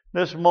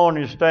This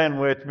morning,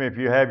 stand with me if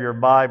you have your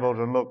Bibles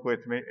and look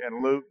with me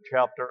in Luke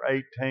chapter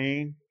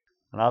 18.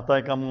 And I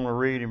think I'm going to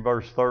read in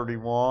verse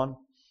 31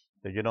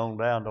 to get on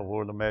down to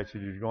where the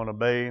message is going to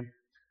be.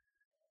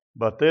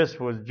 But this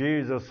was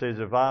Jesus',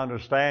 if I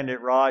understand it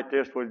right,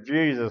 this was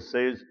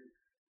Jesus'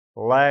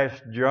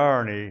 last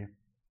journey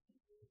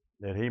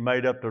that he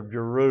made up to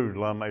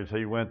Jerusalem as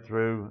he went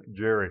through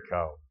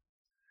Jericho.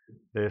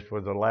 This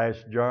was the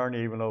last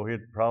journey, even though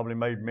he'd probably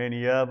made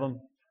many of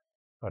them.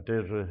 But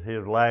this was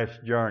his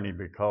last journey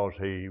because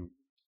he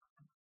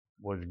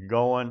was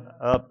going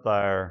up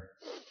there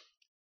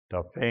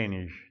to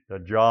finish the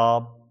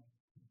job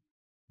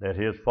that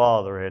his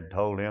Father had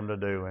told him to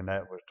do, and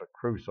that was to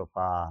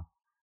crucify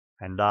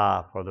and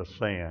die for the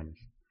sins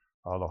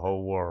of the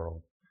whole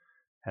world.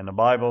 And the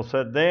Bible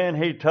said,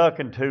 then he took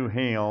unto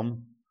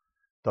him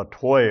the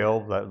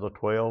 12, that was the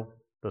 12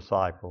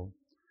 disciples,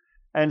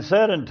 and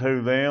said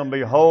unto them,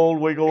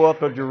 behold, we go up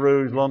to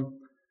Jerusalem,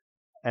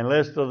 and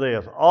listen to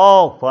this,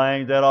 all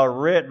things that are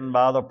written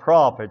by the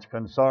prophets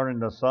concerning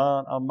the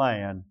Son of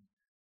Man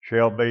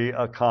shall be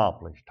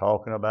accomplished.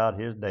 Talking about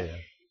his death.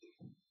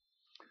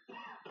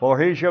 For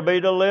he shall be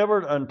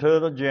delivered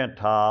unto the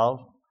Gentiles,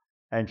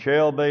 and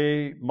shall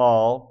be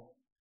mocked,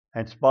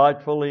 and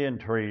spitefully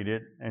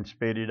entreated, and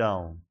spitted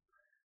on.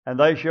 And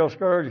they shall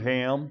scourge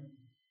him,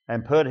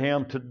 and put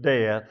him to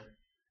death,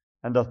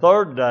 and the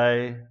third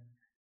day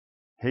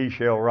he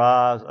shall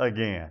rise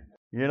again.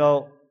 You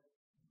know,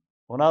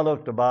 when I look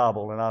at the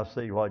Bible and I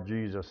see what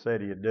Jesus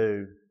said he'd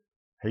do,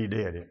 he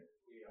did it.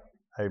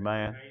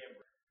 Amen.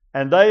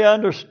 And they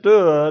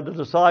understood, the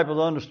disciples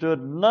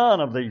understood none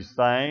of these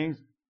things,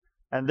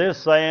 and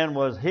this saying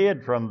was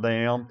hid from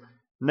them,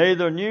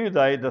 neither knew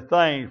they the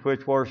things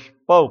which were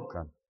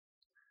spoken.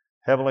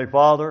 Heavenly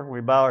Father,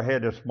 we bow our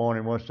head this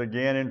morning once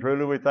again, and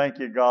truly we thank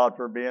you, God,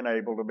 for being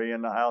able to be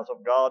in the house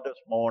of God this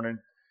morning.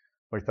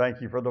 We thank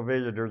you for the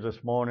visitors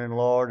this morning,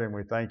 Lord, and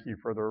we thank you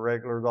for the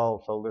regulars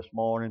also this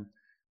morning.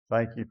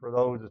 Thank you for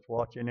those that's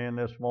watching in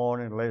this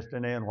morning,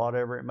 listening in,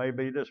 whatever it may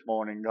be this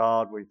morning,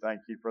 God. We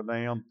thank you for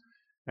them.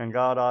 And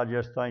God, I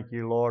just thank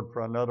you, Lord,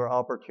 for another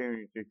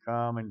opportunity to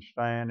come and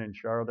stand and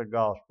share the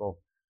gospel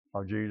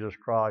of Jesus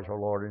Christ, our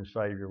Lord and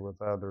Savior,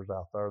 with others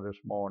out there this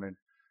morning.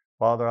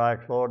 Father, I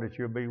ask, Lord, that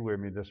you'll be with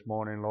me this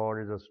morning,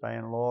 Lord, as I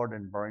stand, Lord,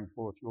 and bring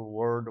forth your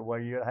word the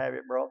way you have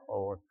it brought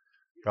forth.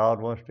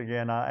 God, once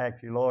again, I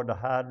ask you, Lord, to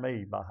hide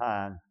me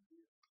behind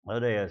the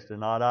desk,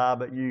 and not I,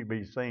 but you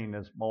be seen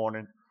this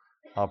morning.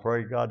 I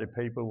pray, God, that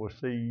people will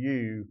see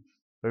you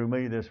through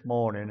me this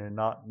morning and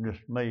not just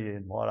me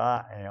and what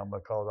I am,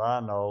 because I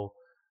know,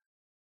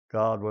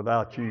 God,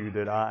 without you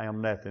that I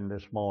am nothing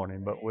this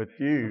morning. But with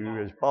you,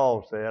 as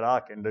Paul said, I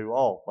can do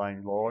all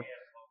things, Lord.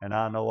 And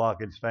I know I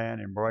can stand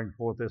and bring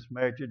forth this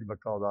message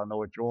because I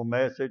know it's your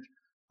message.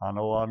 I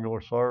know I'm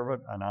your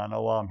servant, and I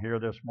know I'm here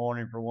this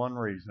morning for one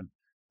reason,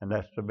 and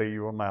that's to be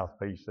your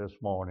mouthpiece this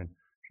morning.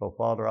 So,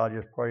 Father, I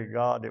just pray,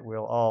 God, that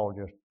we'll all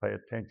just pay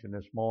attention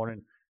this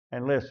morning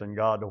and listen,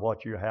 God, to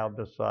what you have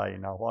to say.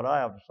 Not what I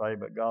have to say,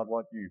 but God,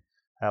 what you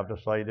have to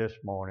say this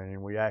morning.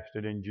 And we asked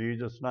it in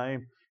Jesus'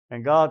 name.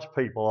 And God's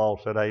people all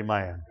said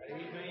amen.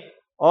 Amen.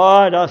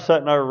 All right, I was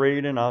sitting there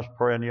reading. I was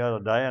praying the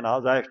other day, and I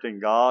was asking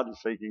God and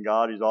seeking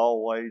God. He's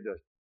always to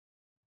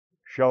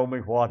show me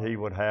what he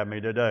would have me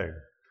to do.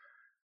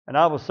 And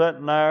I was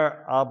sitting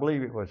there, I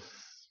believe it was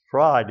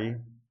Friday,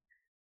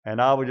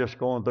 and I was just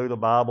going through the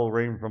Bible,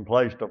 reading from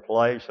place to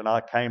place, and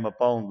I came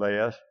upon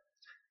this.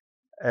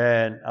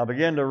 And I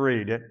began to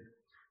read it,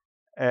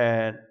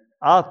 and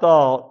I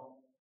thought,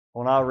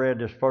 when I read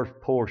this first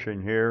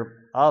portion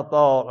here, I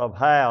thought of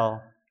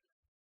how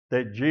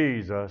that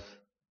Jesus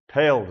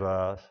tells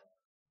us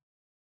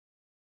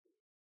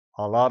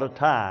a lot of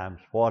times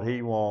what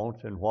he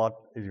wants and what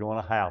is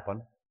going to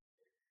happen,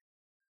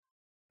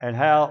 and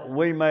how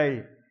we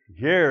may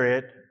hear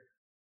it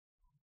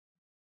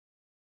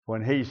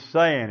when he's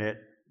saying it,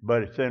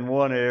 but it's in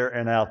one ear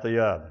and out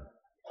the other.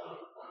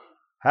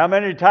 How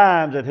many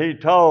times had he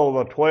told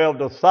the 12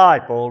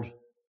 disciples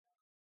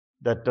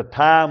that the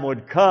time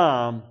would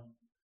come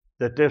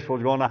that this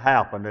was going to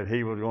happen, that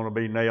he was going to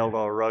be nailed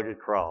on a rugged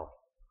cross?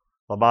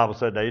 The Bible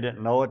said they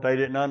didn't know it, they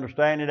didn't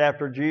understand it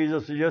after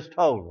Jesus had just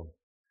told them.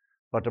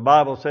 But the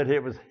Bible said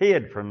it was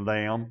hid from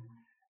them.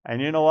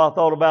 And you know, I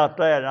thought about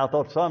that, and I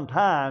thought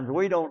sometimes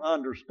we don't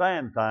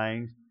understand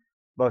things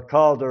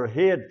because they're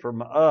hid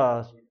from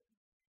us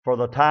for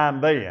the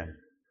time being.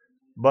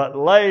 But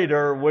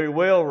later we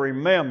will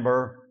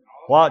remember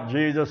what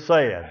Jesus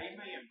said.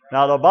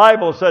 Now the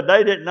Bible said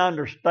they didn't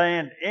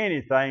understand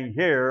anything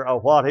here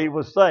of what he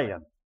was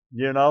saying,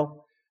 you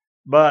know.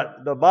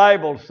 But the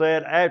Bible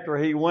said after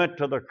he went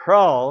to the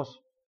cross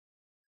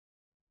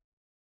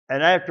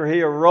and after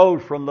he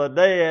arose from the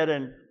dead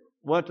and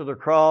went to the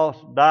cross,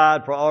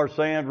 died for our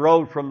sins,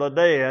 rose from the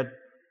dead,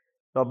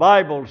 the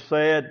Bible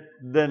said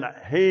then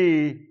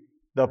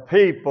the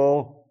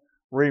people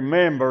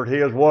remembered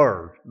his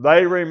words.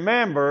 They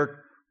remembered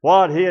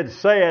what he had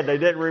said. They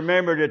didn't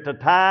remember it at the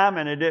time,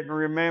 and they didn't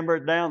remember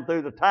it down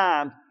through the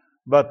times,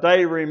 but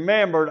they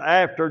remembered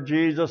after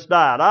Jesus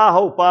died. I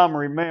hope I'm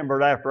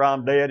remembered after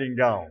I'm dead and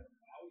gone.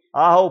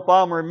 I hope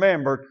I'm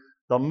remembered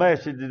the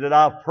message that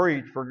I've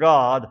preached for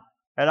God,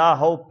 and I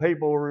hope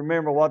people will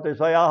remember what they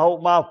say. I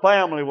hope my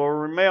family will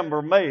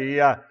remember me.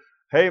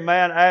 Hey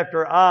man,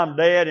 after I'm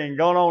dead and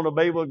gone on to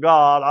be with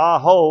God, I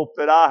hope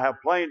that I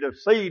have planted a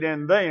seed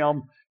in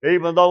them,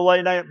 even though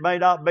they may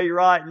not be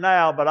right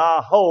now, but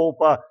I hope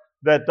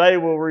that they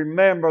will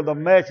remember the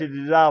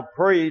messages I've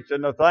preached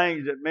and the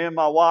things that me and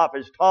my wife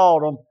has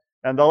taught them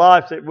and the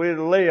lives that we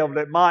live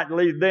that might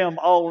lead them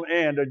on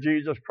into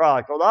Jesus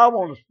Christ. Because I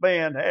want to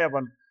spend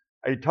heaven,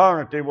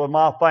 eternity with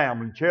my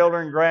family,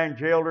 children,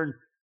 grandchildren,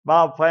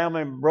 my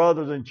family,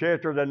 brothers and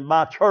sisters, and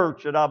my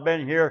church that I've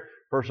been here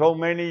for so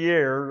many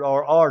years,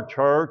 or our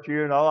church.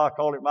 You know, I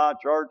call it my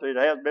church. It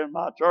has been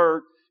my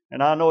church,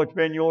 and I know it's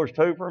been yours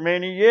too for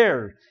many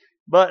years.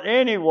 But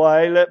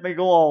anyway, let me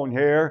go on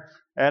here.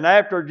 And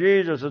after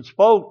Jesus had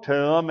spoke to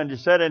him, and he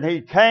said, and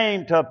he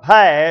came to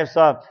pass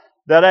that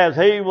as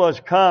he was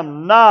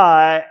come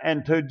nigh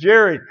unto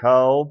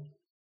Jericho,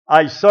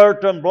 a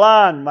certain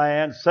blind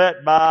man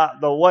sat by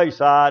the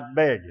wayside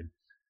begging.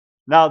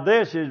 Now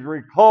this is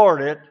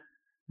recorded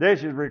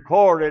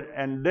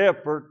in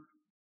different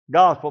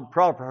gospel,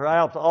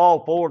 perhaps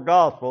all four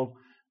gospels.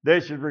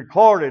 This is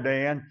recorded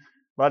in,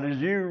 but as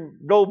you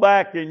go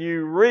back and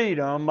you read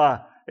them,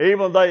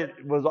 even though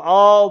it was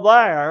all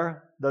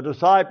there, the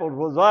disciples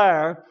was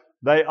there,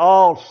 they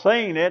all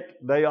seen it.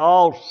 They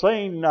all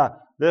seen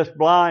this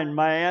blind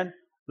man.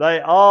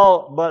 They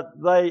all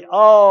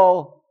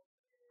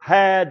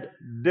had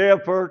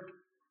different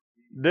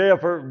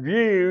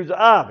views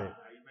of it.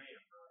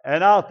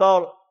 And I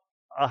thought,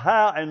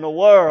 how in the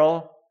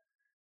world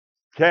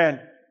can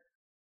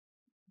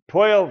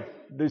 12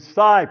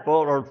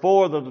 disciples, or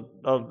four of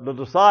the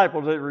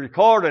disciples that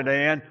recorded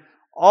in,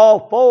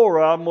 all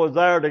four of them was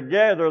there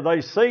together.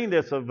 They seen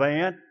this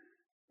event.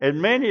 In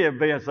many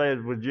events they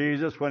was with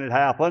Jesus when it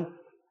happened,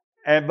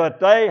 but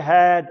they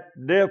had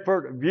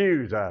different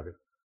views of it.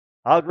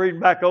 I was reading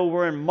back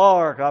over in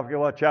Mark, I forget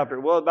what chapter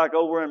it was, back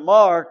over in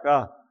Mark,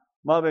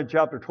 might have been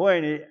chapter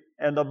 20,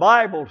 and the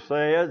Bible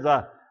says,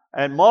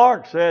 and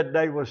Mark said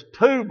there was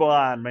two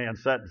blind men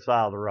sitting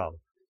beside of the road.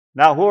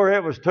 Now, where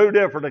it was two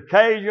different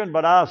occasions,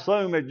 but I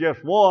assume it's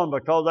just one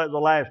because that's the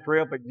last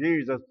trip that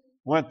Jesus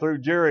went through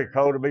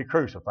Jericho to be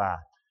crucified.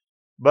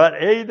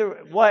 But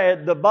either way,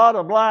 the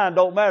bottom line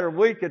don't matter.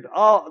 They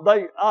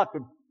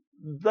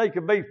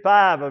could be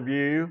five of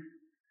you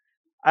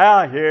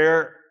out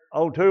here,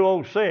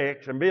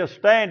 0206, and be a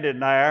standing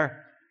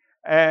there,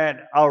 and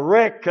a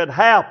wreck could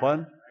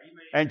happen,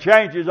 and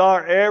chances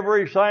are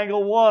every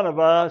single one of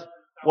us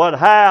would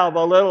have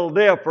a little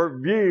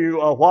different view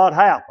of what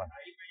happened.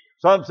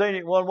 Some seen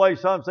it one way,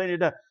 some seen it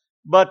another.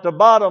 But the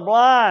bottom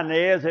line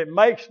is, it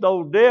makes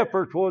no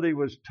difference whether he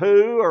was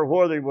two or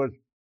whether he was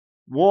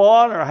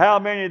one or how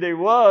many there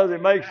was.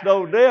 It makes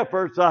no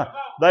difference.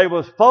 They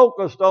was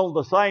focused on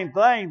the same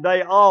thing.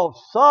 They all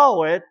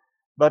saw it,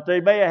 but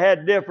they may have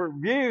had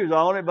different views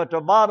on it. But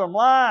the bottom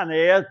line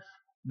is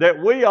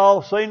that we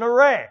all seen a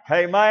wreck.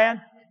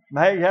 Amen?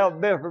 May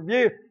have different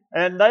views.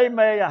 And they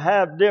may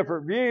have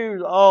different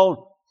views on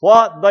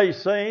what they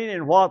seen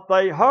and what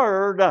they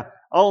heard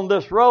on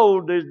this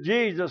road that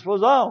Jesus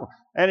was on.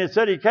 And it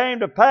said he came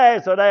to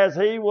pass that as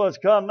he was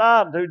come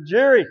out to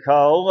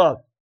Jericho,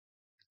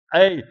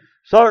 a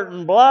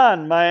certain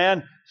blind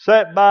man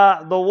sat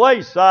by the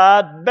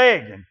wayside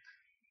begging.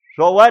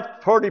 So that's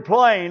pretty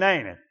plain,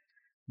 ain't it?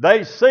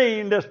 They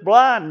seen this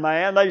blind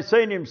man, they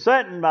seen him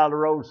sitting by the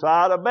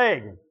roadside a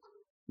begging.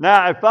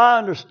 Now, if I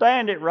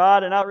understand it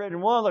right, and I read in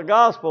one of the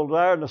Gospels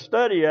there in the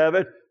study of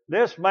it,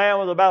 this man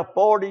was about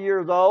 40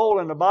 years old,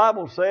 and the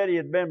Bible said he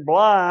had been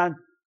blind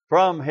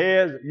from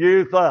his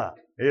youth up.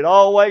 He'd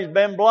always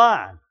been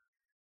blind.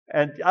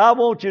 And I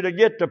want you to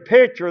get the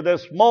picture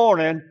this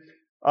morning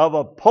of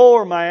a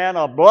poor man,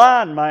 a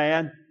blind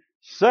man,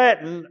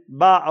 sitting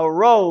by a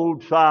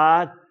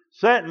roadside,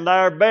 sitting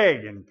there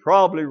begging.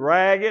 Probably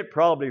ragged,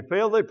 probably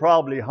filthy,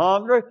 probably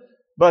hungry.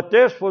 But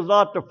this was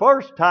not the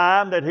first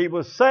time that he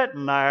was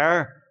sitting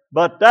there,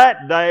 but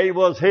that day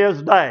was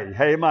his day.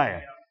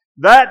 Amen.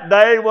 That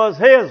day was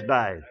his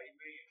day.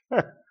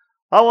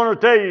 I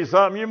want to tell you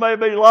something. You may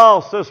be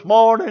lost this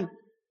morning,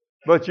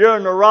 but you're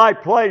in the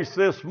right place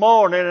this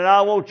morning, and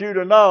I want you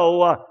to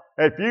know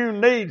if you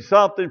need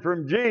something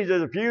from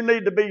Jesus, if you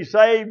need to be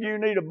saved, you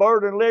need a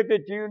burden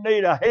lifted, you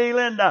need a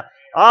healing,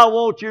 I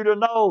want you to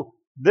know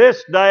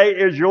this day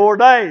is your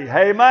day.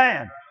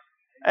 Amen.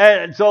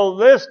 And so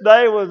this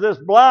day was this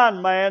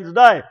blind man's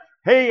day.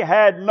 He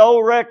had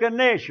no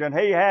recognition.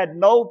 He had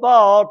no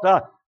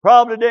thought.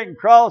 Probably didn't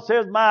cross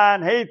his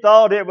mind. He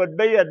thought it would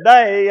be a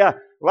day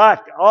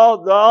like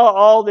all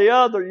the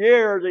other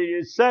years he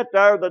had sat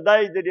there, the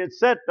days that he had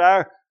sat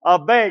there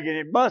begging.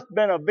 It must have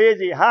been a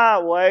busy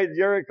highway.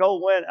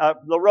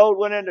 The road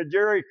went into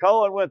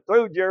Jericho and went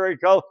through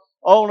Jericho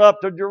on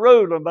up to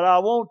Jerusalem. But I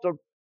want to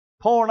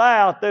point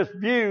out this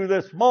view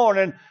this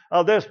morning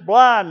of this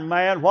blind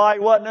man. Why he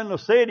wasn't in the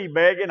city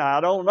begging,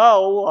 I don't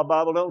know. The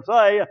Bible don't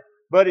say.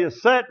 but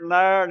he's sitting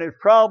there and he's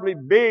probably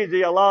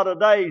busy a lot of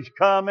days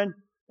coming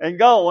and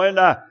going.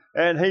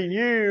 And he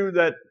knew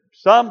that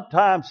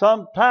sometimes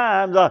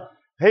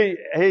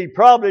he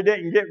probably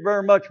didn't get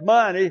very much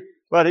money,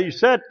 but he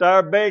sat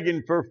there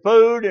begging for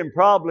food and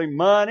probably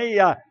money.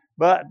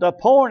 But the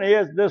point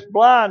is, this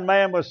blind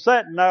man was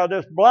sitting there.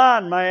 This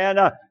blind man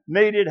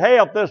needed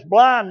help. This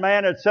blind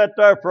man had sat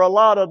there for a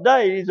lot of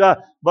days,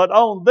 but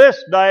on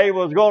this day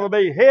was going to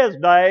be his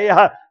day.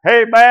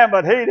 Amen.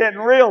 But he didn't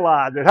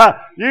realize it.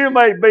 You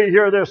may be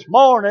here this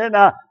morning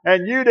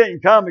and you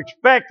didn't come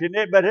expecting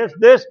it, but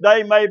this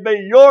day may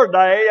be your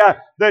day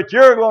that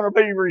you're going to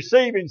be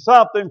receiving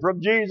something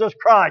from Jesus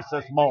Christ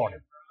this morning.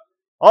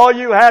 All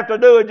you have to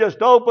do is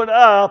just open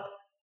up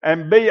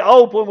and be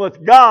open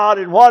with God,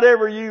 and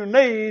whatever you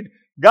need,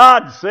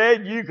 God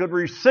said you could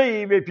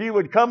receive if you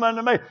would come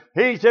unto me.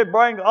 He said,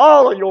 bring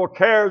all of your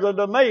cares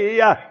unto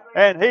me.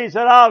 And He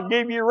said, I'll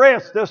give you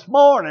rest this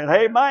morning.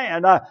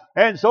 Amen.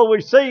 And so we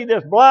see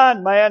this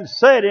blind man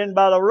sitting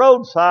by the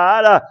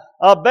roadside,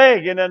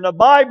 begging. And the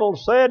Bible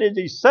said as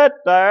he sat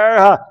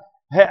there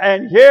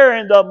and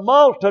hearing the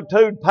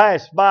multitude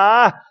pass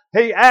by,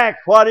 he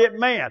asked what it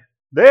meant.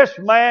 This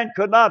man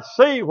could not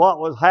see what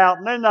was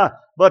happening,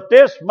 but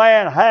this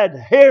man had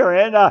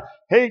hearing.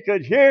 He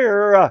could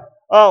hear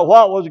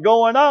what was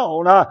going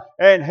on.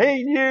 And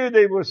he knew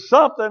there was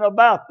something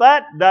about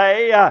that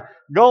day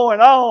going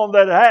on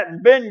that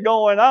hadn't been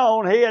going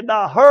on. He had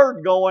not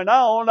heard going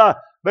on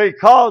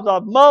because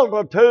a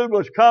multitude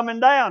was coming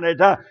down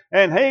it.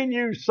 And he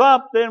knew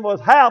something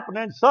was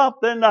happening,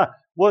 something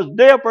was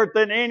different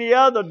than any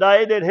other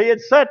day that he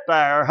had sat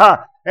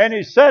there. And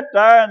he sat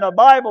there, and the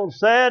Bible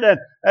said, and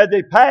as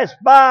he passed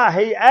by,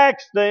 he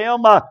asked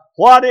them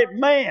what it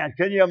meant.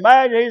 Can you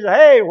imagine? He said,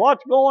 hey,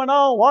 what's going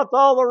on? What's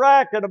all the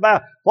racket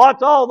about?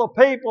 What's all the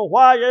people?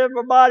 Why is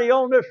everybody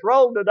on this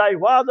road today?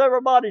 Why is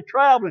everybody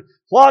traveling?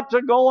 What's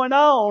going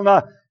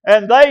on?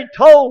 And they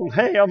told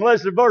him,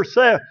 listen, verse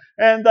 7,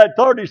 and that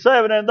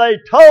 37, and they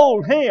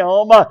told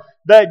him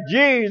that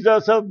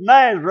Jesus of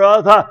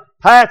Nazareth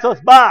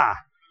passeth by.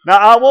 Now,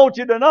 I want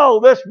you to know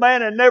this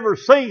man had never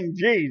seen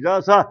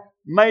Jesus,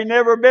 may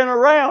never been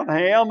around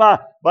him,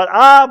 but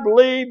I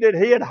believe that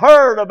he had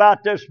heard about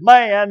this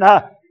man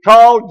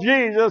called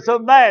Jesus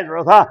of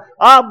Nazareth.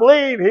 I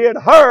believe he had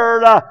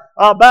heard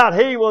about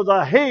he was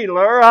a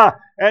healer,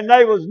 and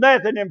there was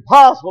nothing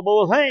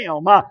impossible with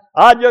him.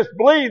 I just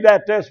believe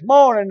that this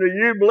morning. Do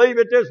you believe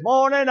it this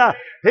morning?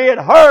 He had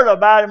heard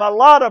about him. A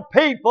lot of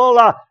people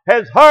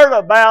has heard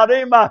about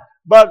him,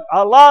 but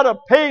a lot of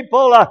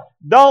people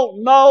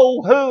don't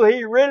know who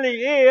he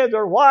really is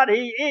or what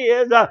he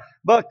is,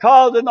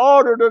 because in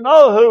order to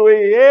know who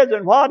he is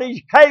and what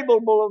he's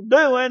capable of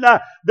doing,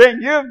 then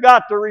you've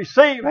got to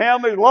receive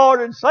him as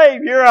Lord and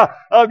Savior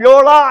of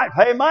your life.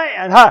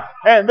 Amen.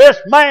 And this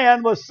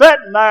man was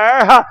sitting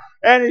there,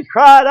 and he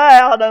cried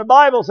out, and the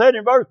Bible said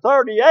in verse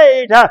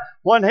 38,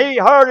 when he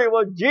heard it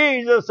was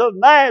Jesus of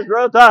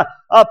Nazareth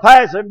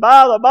passing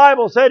by, the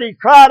Bible said he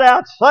cried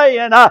out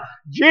saying,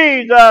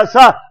 Jesus,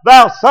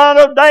 thou son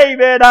of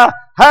David,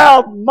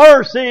 have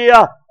mercy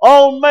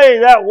on me.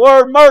 That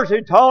word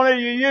mercy, Tony,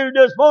 you used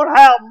this morning.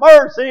 Have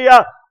mercy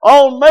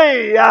on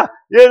me.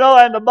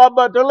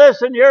 But to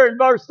listen here in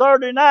verse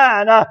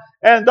 39,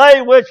 and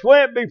they which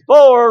went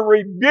before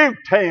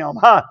rebuked him.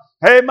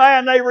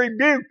 Amen. They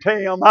rebuked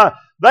him.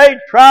 They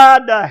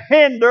tried to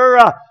hinder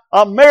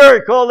a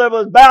miracle that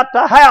was about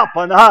to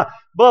happen.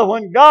 But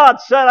when God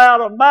set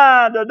out a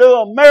mind to do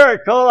a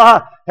miracle,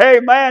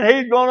 amen,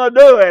 He's going to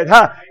do it.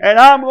 And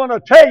I'm going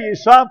to tell you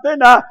something.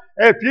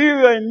 If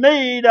you're in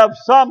need of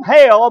some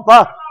help,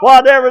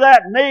 whatever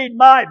that need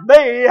might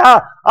be,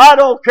 I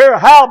don't care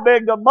how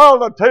big the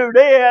multitude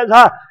is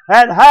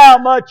and how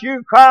much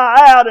you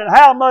cry out and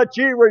how much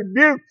you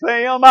rebuke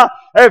them,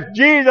 if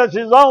Jesus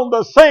is on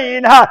the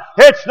scene,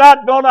 it's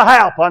not going to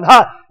happen.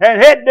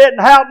 And it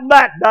didn't happen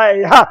that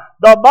day.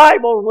 The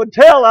Bible would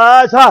tell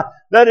us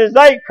that as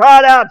they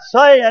cried out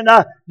saying,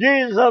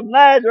 Jesus of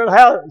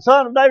Nazareth,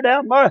 son of David,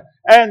 have mercy,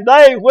 and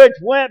they which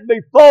went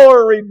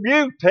before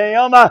rebuked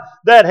him,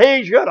 that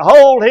he should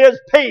hold his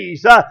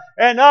peace.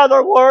 In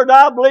other words,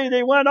 I believe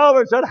he went over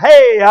and said,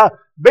 hey,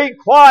 be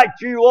quiet,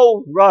 you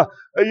old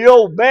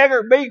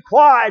beggar, be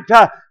quiet.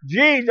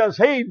 Jesus,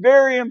 He's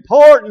very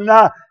important.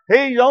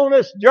 He's on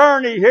this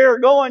journey here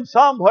going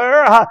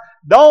somewhere.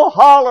 Don't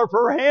holler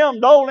for Him.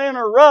 Don't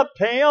interrupt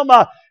Him.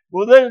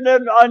 Well,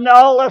 there's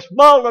all this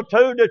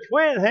multitude that's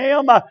with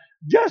him.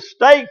 Just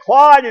stay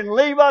quiet and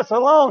leave us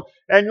alone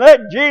and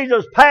let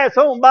Jesus pass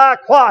on by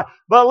quiet.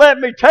 But let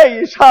me tell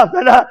you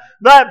something.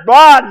 That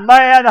blind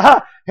man,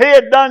 he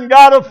had done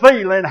got a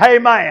feeling.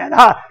 Amen.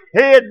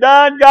 He had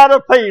done got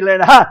a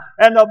feeling.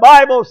 And the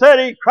Bible said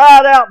he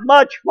cried out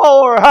much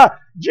more.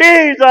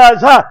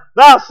 Jesus,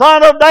 thou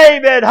son of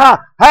David,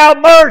 have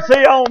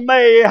mercy on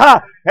me.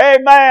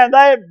 Amen.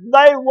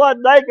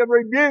 They could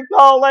rebuke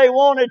all they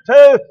wanted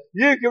to.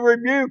 You can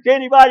rebuke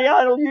anybody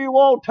else you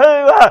want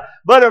to.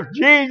 But if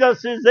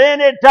Jesus is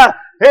in it,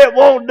 it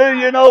won't do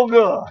you no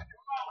good.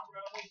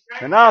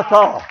 And I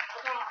thought,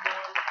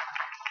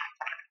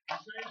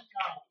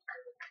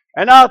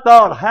 And I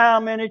thought, how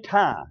many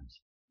times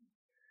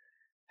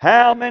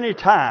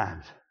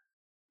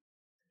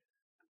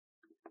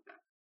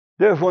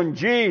that when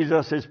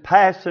Jesus is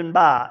passing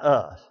by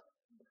us,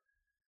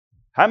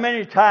 how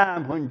many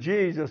times when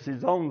Jesus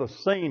is on the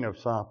scene of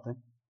something,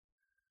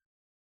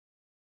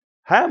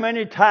 how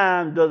many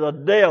times does the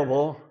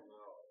devil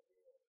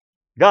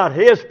got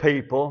his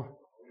people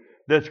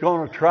that's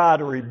going to try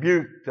to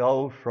rebuke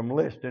those from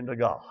listening to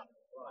God?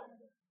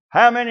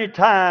 How many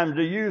times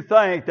do you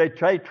think that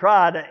they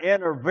try to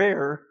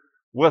interfere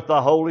with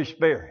the Holy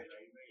Spirit?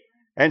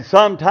 And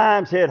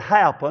sometimes it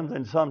happens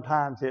and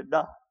sometimes it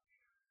doesn't.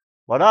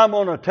 But I'm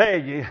going to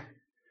tell you,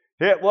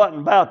 it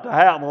wasn't about to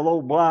happen with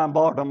old blind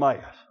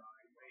Bartimaeus.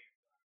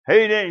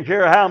 He didn't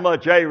care how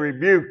much they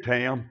rebuked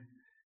him.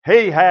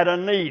 He had a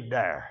need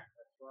there.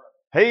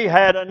 He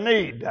had a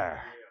need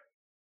there.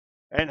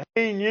 And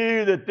he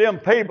knew that them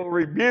people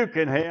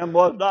rebuking him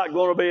was not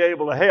going to be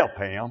able to help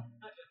him.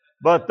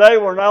 But they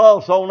were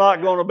also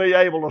not going to be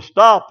able to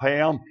stop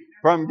him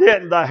from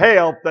getting the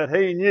help that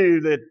he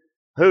knew that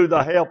who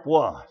the help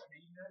was.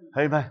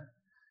 Amen.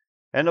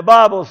 And the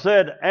Bible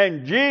said,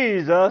 and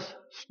Jesus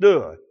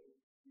stood.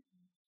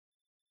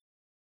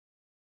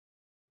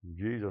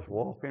 Jesus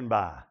walking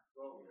by.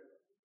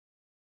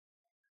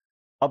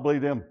 I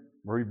believe them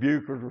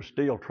rebukers were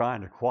still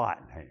trying to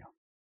quieten him.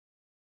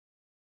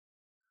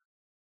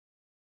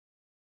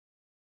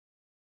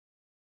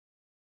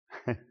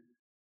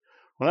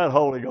 When that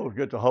Holy Ghost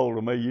gets a hold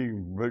of me, you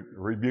can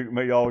rebuke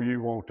me all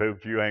you want to,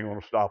 but you ain't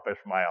going to stop this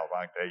mouth,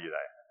 I can tell you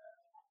that.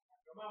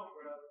 Come on,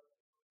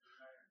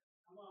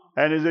 brother.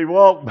 And as he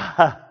walked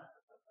by,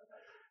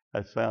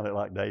 that sounded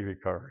like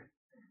David Curry.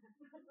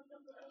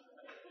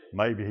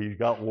 Maybe he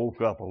got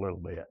woke up a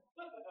little bit.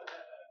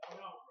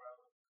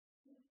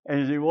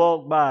 And as he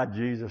walked by,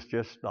 Jesus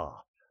just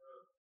stopped.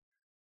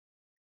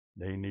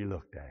 Then he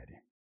looked at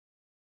him.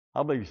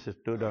 I believe he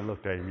stood there and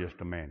looked at him just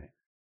a minute.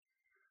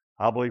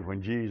 I believe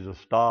when Jesus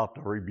stopped,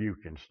 the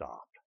rebuking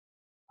stopped.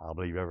 I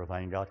believe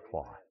everything got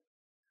quiet.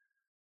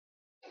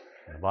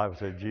 And the Bible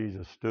said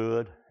Jesus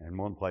stood, and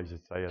one place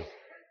it says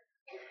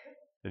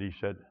that he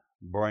said,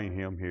 bring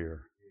him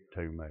here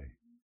to me.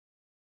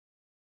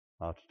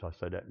 I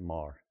said that in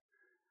Mark.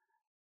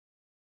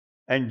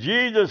 And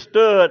Jesus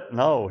stood,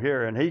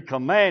 and he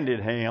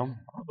commanded him,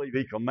 I believe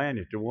he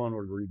commanded the one who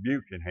was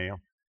rebuking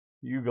him,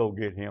 you go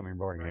get him and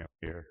bring him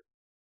here.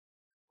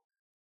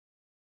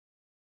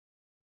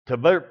 To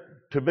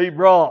be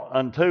brought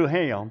unto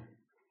him.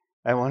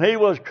 And when he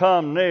was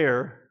come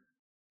near,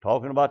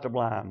 talking about the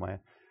blind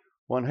man,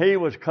 when he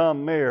was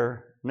come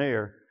near,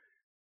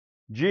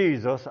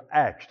 Jesus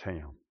asked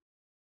him.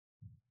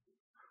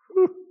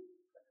 Whew.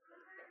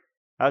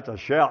 That's a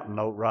shouting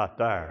note right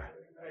there.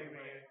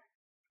 Amen.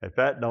 If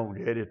that don't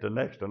get it, the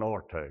next one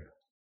or two.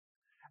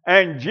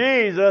 And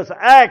Jesus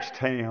asked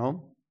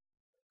him,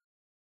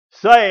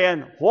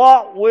 saying,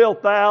 what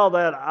wilt thou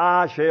that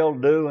I shall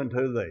do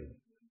unto thee?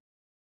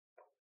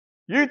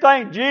 You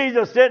think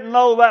Jesus didn't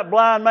know that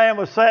blind man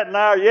was sitting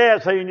there?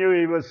 Yes, he knew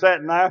he was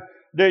sitting there.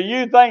 Do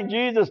you think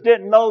Jesus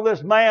didn't know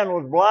this man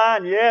was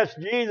blind? Yes,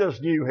 Jesus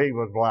knew he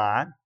was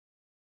blind.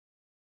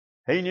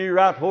 He knew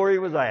right where he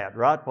was at,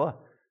 right?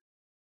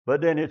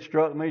 But then it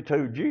struck me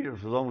too,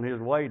 Jesus was on his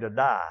way to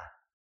die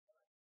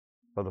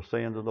for the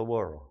sins of the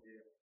world.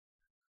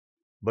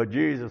 But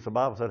Jesus, the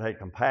Bible said, had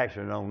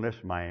compassion on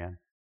this man,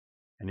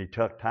 and he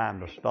took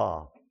time to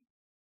stop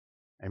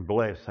and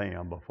bless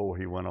him before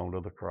he went on to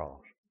the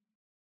cross.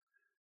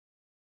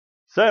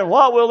 Saying,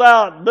 what wilt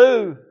thou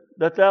do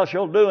that thou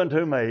shalt do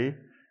unto me?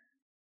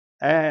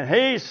 And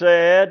he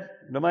said,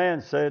 the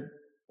man said,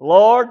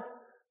 Lord,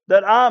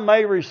 that I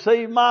may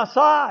receive my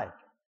sight.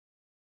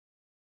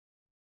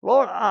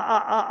 Lord,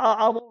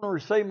 I want to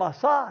receive my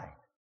sight.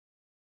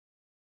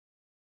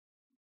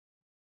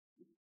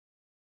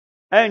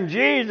 And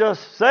Jesus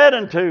said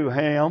unto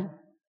him,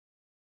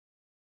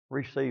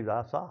 receive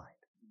thy sight.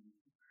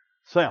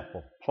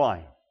 Simple,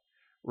 plain.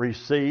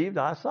 Receive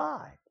thy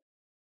sight.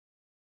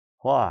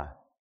 Why?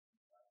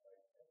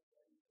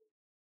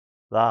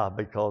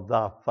 Because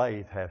thy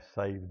faith hath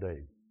saved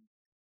thee.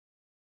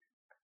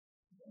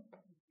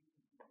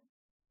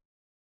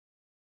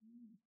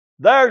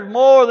 There's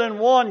more than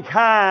one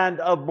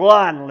kind of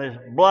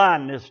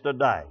blindness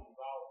today.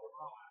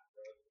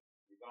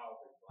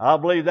 I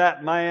believe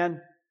that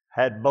man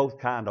had both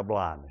kinds of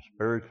blindness,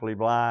 spiritually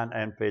blind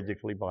and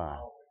physically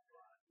blind.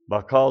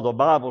 Because the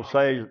Bible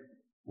says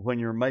when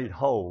you're made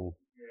whole,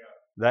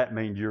 that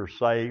means you're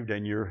saved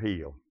and you're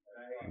healed.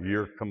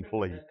 You're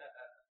complete.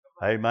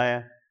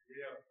 Amen.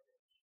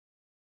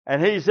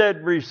 And he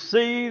said,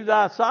 receive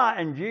thy sight.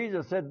 And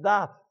Jesus said,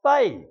 thy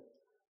faith.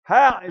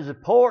 How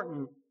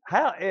important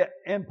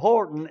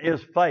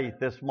is faith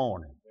this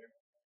morning?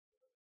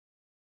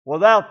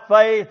 Without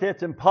faith,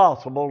 it's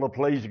impossible to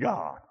please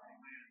God.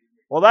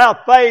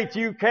 Without faith,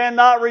 you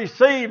cannot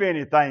receive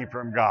anything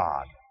from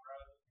God.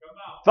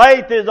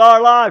 Faith is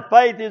our life.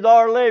 Faith is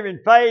our living.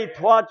 Faith,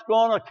 what's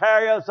going to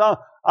carry us on.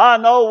 I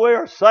know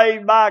we're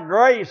saved by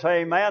grace,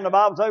 amen. The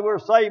Bible says we're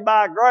saved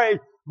by grace,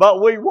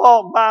 but we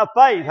walk by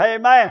faith.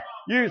 Amen.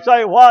 You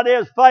say, what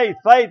is faith?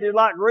 Faith is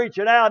like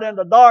reaching out in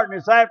the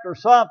darkness after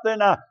something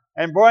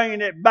and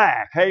bringing it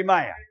back.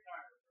 Amen.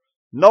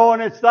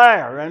 Knowing it's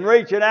there and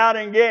reaching out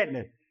and getting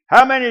it.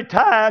 How many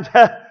times,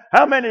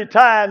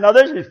 now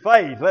this is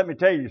faith. Let me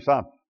tell you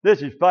something.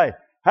 This is faith.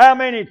 How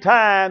many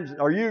times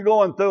are you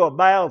going through a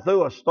battle,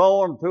 through a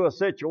storm, through a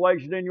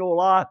situation in your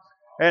life?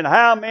 And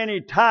how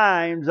many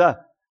times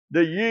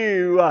do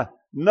you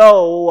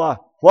know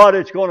what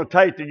it's going to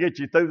take to get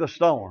you through the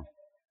storm?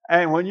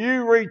 And when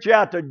you reach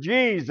out to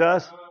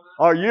Jesus,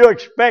 are you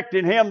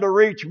expecting Him to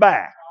reach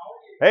back?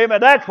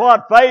 Amen. That's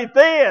what faith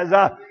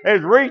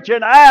is reaching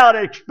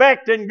out,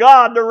 expecting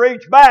God to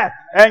reach back.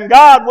 And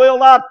God will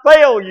not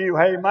fail you.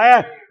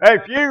 Amen.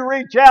 If you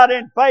reach out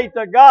in faith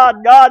to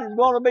God, God is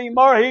going to be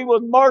merciful. He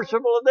was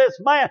merciful to this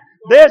man.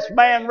 This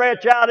man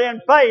reached out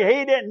in faith.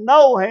 He didn't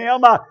know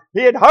Him.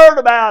 He had heard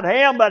about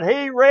Him, but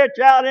he reached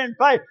out in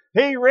faith.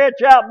 He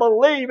reached out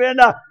believing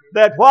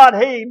that what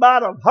he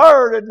might have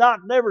heard and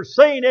never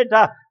seen it.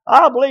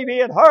 I believe he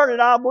had heard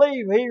it. I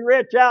believe he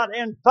reached out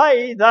in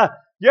faith.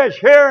 Just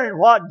hearing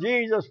what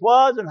Jesus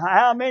was and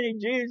how many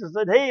Jesus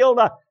had healed,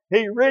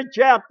 he reached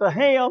out to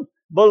Him,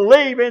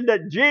 believing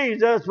that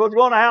Jesus was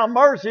going to have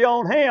mercy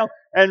on him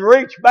and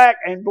reach back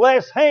and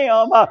bless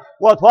him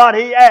with what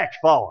he asked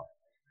for.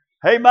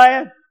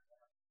 Amen.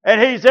 And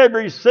He said,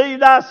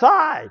 receive thy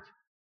sight.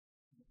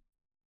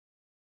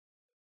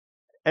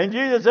 And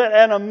Jesus said,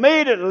 and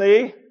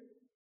immediately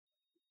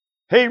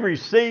he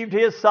received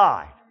his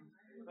sight.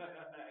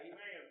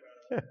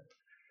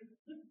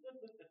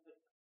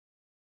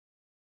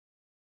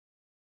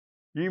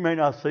 You may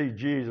not see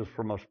Jesus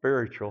from a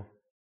spiritual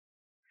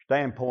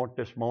standpoint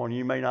this morning.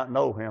 You may not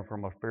know Him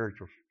from a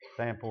spiritual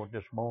standpoint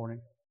this morning.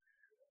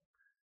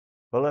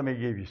 But let me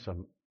give you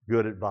some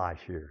good advice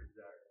here.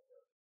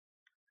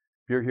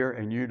 If you're here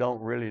and you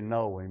don't really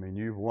know Him and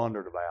you've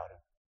wondered about Him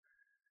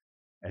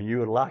and you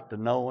would like to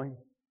know Him,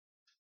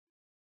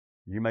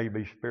 you may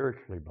be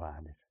spiritually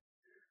blinded.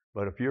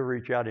 But if you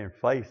reach out in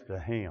faith to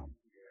Him,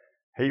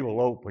 He will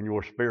open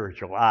your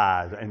spiritual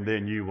eyes and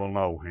then you will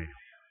know Him.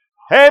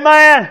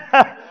 Amen.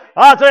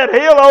 I said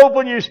He'll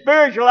open your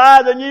spiritual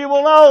eyes and you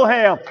will know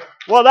Him.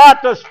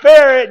 Without the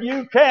Spirit,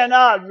 you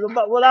cannot.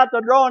 Without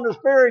the drawing of the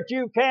Spirit,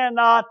 you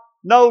cannot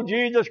know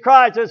Jesus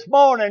Christ this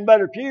morning.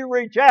 But if you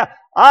reach out,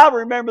 I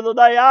remember the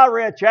day I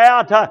reached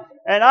out,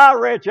 and I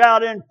reached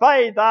out in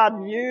faith. I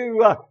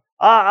knew,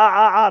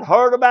 I'd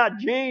heard about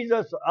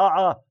Jesus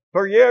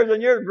for years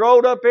and years,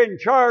 growed up in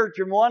church,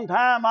 and one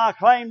time I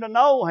claimed to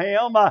know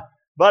Him.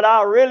 But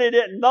I really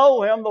didn't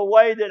know Him the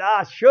way that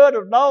I should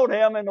have known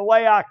Him and the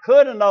way I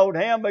could have known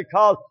Him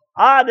because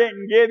I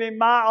didn't give Him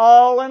my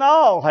all in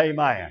all.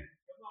 Amen.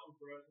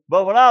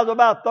 But when I was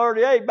about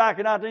 38, back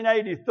in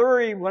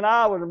 1983, when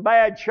I was in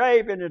bad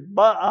shape and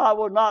I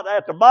was not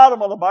at the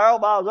bottom of the barrel,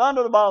 but I was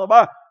under the bottom of the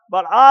barrel,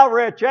 but I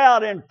reached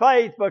out in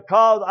faith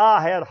because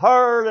I had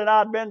heard and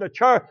I'd been to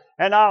church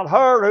and I'd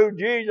heard who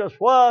Jesus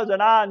was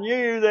and I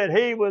knew that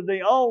He was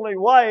the only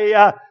way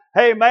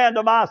amen,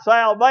 to my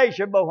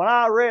salvation. But when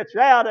I reached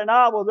out and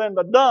I was in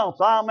the dumps,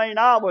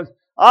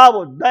 I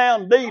was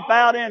down deep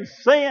out in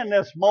sin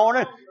this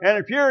morning. And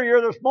if you're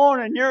here this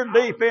morning, you're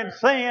deep in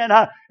sin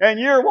and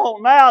you're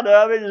wanting out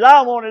of it as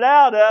I wanted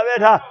out of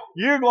it,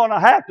 you're going to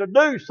have to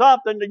do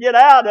something to get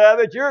out of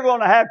it. You're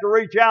going to have to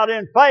reach out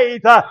in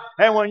faith.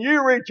 And when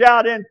you reach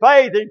out in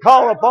faith and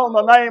call upon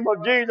the name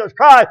of Jesus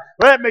Christ,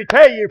 let me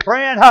tell you,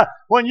 friend,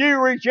 when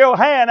you reach your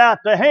hand out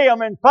to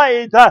Him in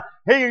faith,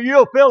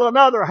 you'll feel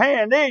another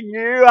hand in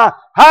you.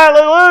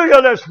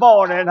 Hallelujah this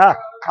morning.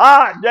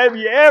 Have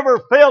you ever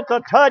felt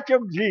the touch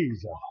of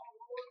Jesus?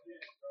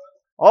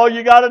 All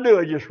you got to do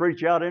is just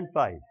reach out in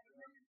faith.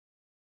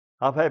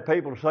 I've had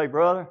people say,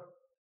 Brother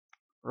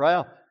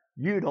Ralph,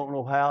 you don't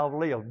know how I've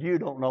lived. You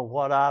don't know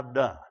what I've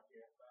done.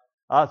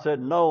 I said,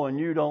 no, and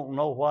you don't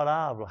know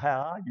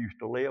how I used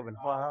to live and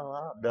what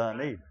I've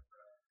done either.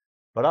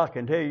 But I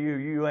can tell you,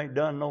 you ain't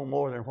done no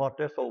more than what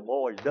this old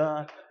boy's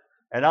done.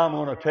 And I'm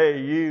going to tell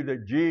you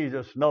that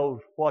Jesus knows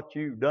what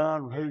you've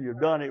done, who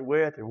you've done it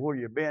with, and where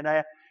you've been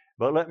at.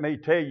 But let me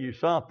tell you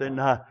something.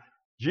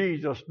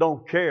 Jesus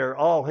don't care.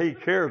 All He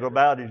cares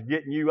about is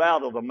getting you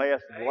out of the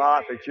mess of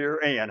life that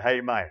you're in.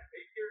 Amen.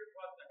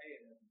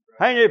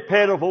 Ain't it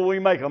pitiful we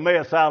make a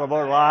mess out of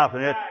our life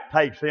and it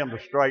takes Him to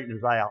straighten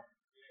us out?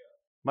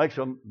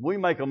 We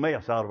make a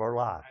mess out of our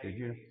life, did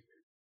you?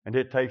 And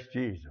it takes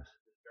Jesus.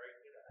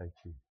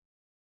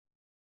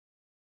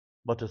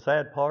 But the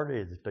sad part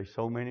is that there's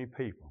so many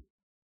people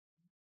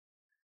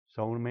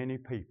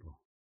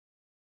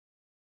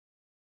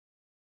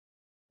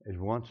as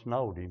once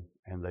knowed Him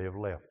and they have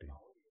left Him.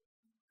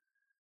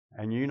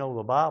 And you know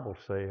the Bible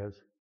says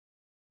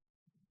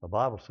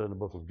in the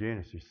book of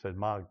Genesis, said,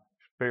 my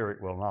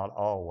spirit will not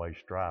always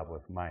strive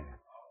with man.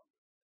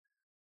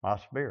 My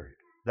spirit.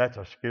 That's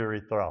a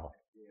scary thought.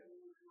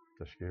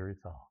 It's a scary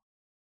thought.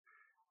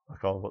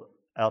 Because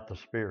without the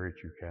Spirit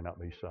you cannot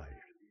be saved.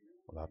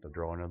 Without the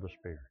drawing of the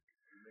Spirit.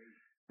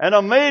 And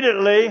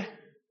immediately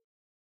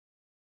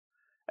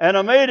And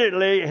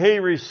immediately he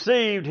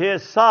received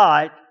his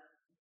sight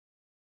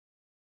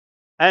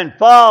and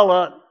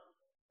followed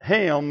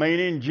him,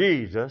 meaning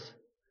Jesus,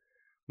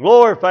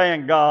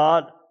 glorifying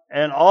God,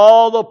 and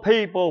all the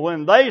people,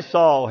 when they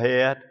saw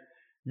it,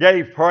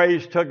 gave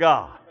praise to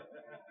God.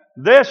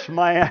 This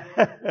man,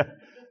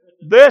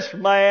 this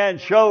man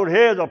showed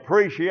his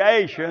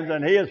appreciation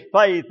and his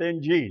faith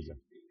in Jesus.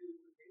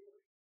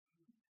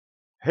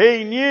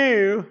 He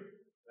knew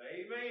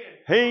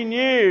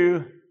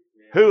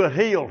who had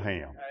healed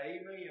him.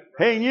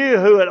 He knew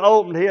who had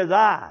opened his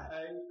eyes.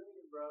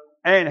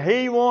 And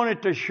he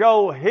wanted to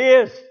show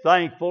his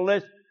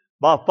thankfulness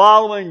by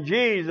following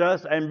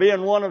Jesus and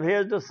being one of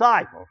his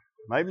disciples.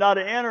 Maybe not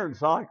an inner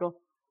disciple,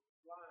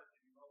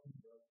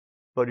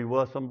 but he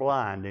wasn't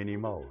blind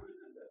anymore.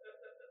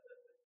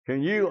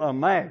 Can you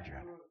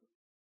imagine?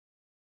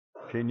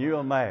 Can you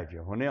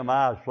imagine when them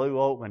eyes flew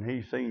open and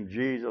he seen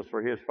Jesus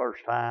for his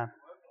first time?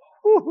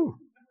 Woo-hoo.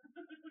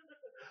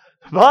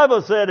 The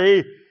Bible said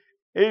he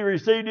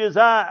received his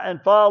eye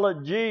and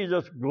followed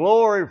Jesus,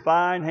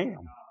 glorifying him.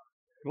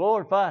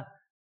 Glorifying.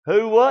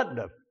 Who wouldn't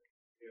have?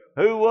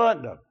 Who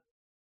wouldn't have?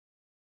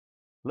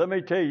 Let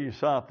me tell you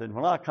something.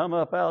 When I come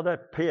up out of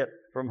that pit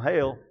from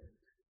hell,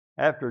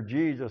 after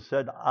Jesus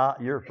said,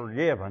 you're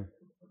forgiven,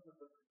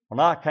 when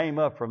I came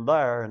up from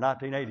there in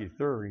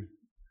 1983,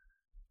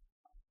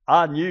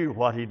 I knew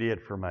what he did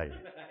for me.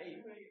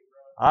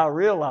 I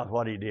realized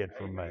what he did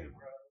for me.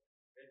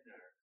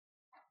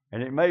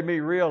 And it made me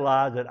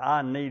realize that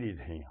I needed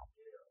him.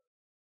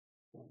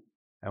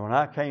 And when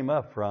I came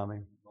up from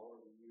him,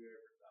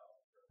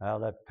 out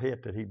of that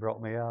pit that he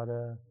brought me out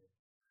of,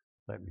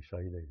 let me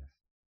say this.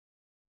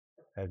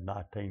 At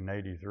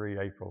 1983,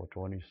 April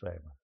 27th.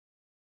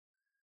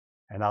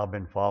 And I've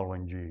been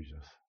following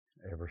Jesus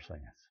ever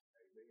since.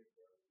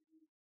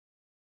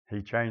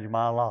 He changed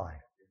my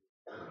life.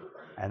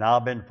 And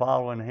I've been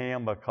following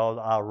him because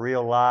I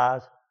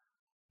realized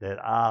that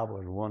I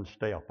was one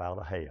step out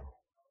of hell.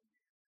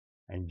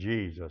 And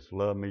Jesus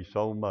loved me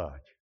so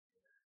much.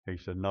 He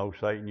said, no,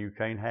 Satan, you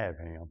can't have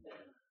him.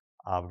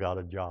 I've got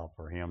a job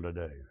for him to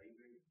do.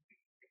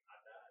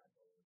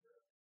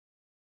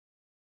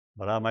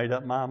 But I made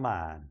up my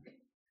mind.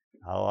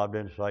 Oh, I've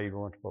been saved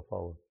once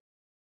before.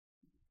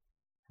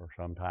 For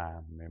some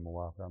time. Me and my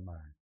wife got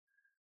married.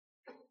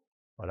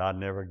 But I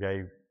never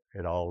gave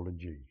it all to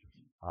Jesus.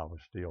 I was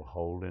still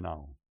holding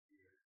on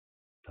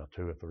to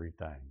 2 or 3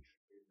 things.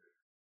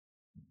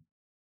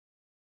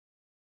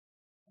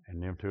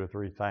 And them 2 or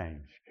 3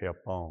 things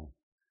kept on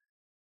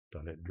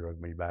till it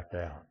drug me back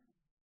out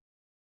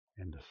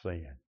into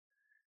sin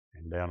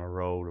and down a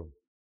road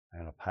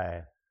and a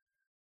path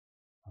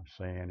of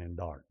sin and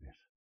darkness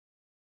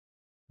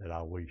that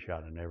I wish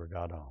I'd have never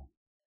got on.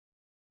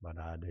 But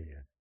I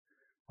did.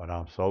 But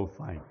I'm so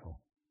thankful.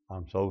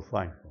 I'm so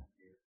thankful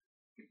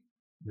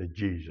that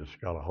Jesus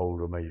got a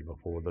hold of me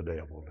before the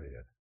devil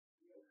did.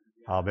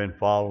 I've been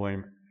following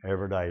him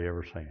every day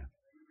ever since.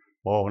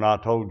 Well, when I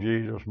told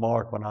Jesus,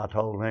 Mark, when I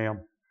told him,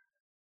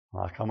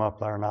 when I come up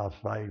there and I was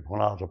saved,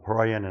 when I was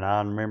praying, and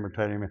I remember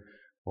telling him,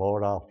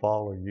 Lord, I'll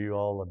follow you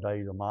all the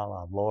days of my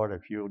life. Lord,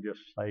 if you'll just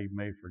save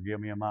me,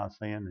 forgive me of my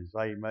sin and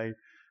save me,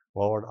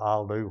 Lord,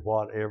 I'll do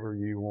whatever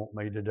you want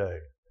me to do.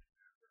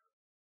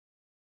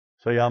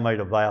 See, I made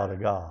a vow to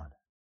God.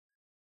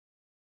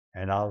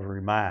 And I was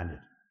reminded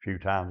a few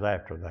times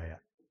after that.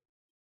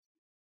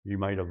 You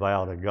made a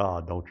vow to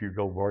God. Don't you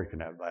go breaking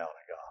that vow to God.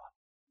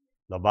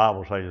 The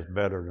Bible says it's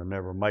better to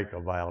never make a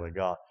vow to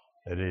God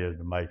than it is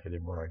to make it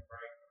and break it.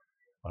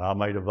 But I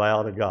made a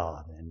vow to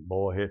God. And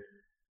boy,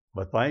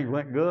 but things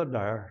went good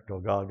there till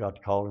God got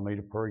to calling me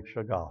to preach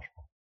the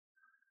gospel.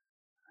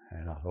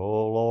 And I said,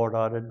 oh, Lord,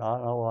 I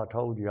know I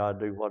told you I'd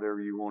do whatever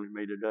you wanted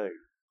me to do.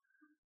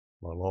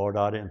 But Lord,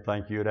 I didn't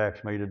think you'd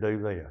ask me to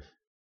do this.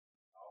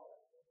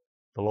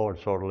 The Lord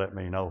sort of let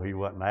me know he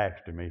wasn't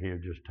asking me,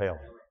 he'd just tell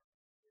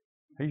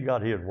me. He's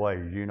got his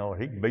ways, you know.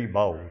 He can be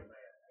bold.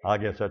 I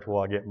guess that's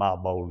where I get my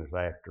boldness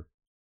after.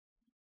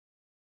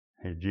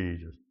 He's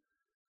Jesus.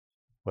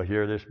 But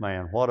here this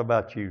man, what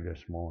about you this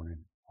morning?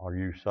 Are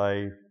you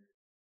saved?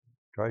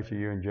 Tracy,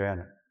 you and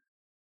Janet,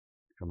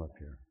 come up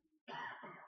here.